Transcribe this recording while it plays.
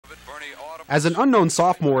As an unknown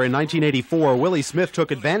sophomore in 1984, Willie Smith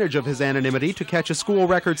took advantage of his anonymity to catch a school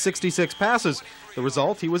record 66 passes. The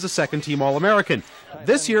result, he was a second-team All-American.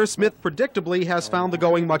 This year, Smith predictably has found the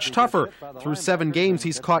going much tougher. Through 7 games,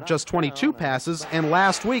 he's caught just 22 passes, and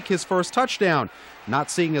last week, his first touchdown.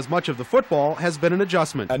 Not seeing as much of the football has been an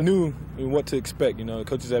adjustment. I knew what to expect, the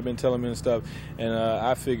coaches had been telling me and stuff, and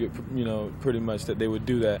I figured, pretty much that they would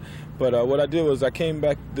do that. But what I did was I came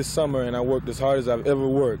back this summer and I worked as hard as I've ever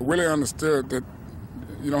worked. Willie understood that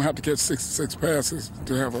you don't have to catch 66 passes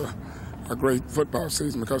to have a great football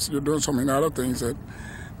season, because you're doing so many other things that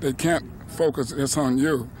they can't focus just on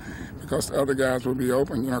you, because the other guys will be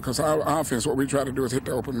open, because our offense, what we try to do is hit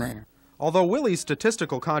the open man. Although Willie's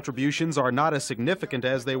statistical contributions are not as significant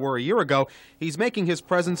as they were a year ago, he's making his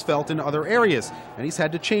presence felt in other areas, and he's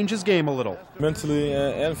had to change his game a little. Mentally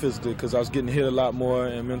and physically, because I was getting hit a lot more,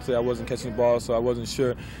 and mentally I wasn't catching the ball, so I wasn't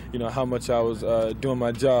sure, how much I was doing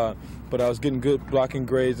my job. But I was getting good blocking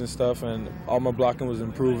grades and stuff, and all my blocking was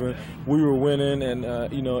improving. We were winning, and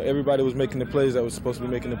everybody was making the plays that was supposed to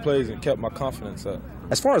be making the plays, and kept my confidence up.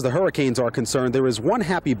 As far as the Hurricanes are concerned, there is one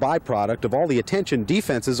happy byproduct of all the attention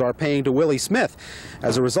defenses are paying to Willie Smith.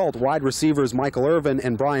 As a result, wide receivers Michael Irvin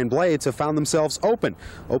and Brian Blades have found themselves open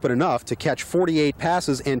enough to catch 48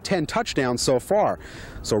 passes and 10 touchdowns so far.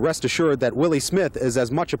 So rest assured that Willie Smith is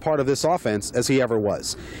as much a part of this offense as he ever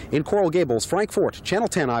was. In Coral Gables, Frank Fort, Channel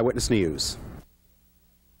 10 Eyewitness News.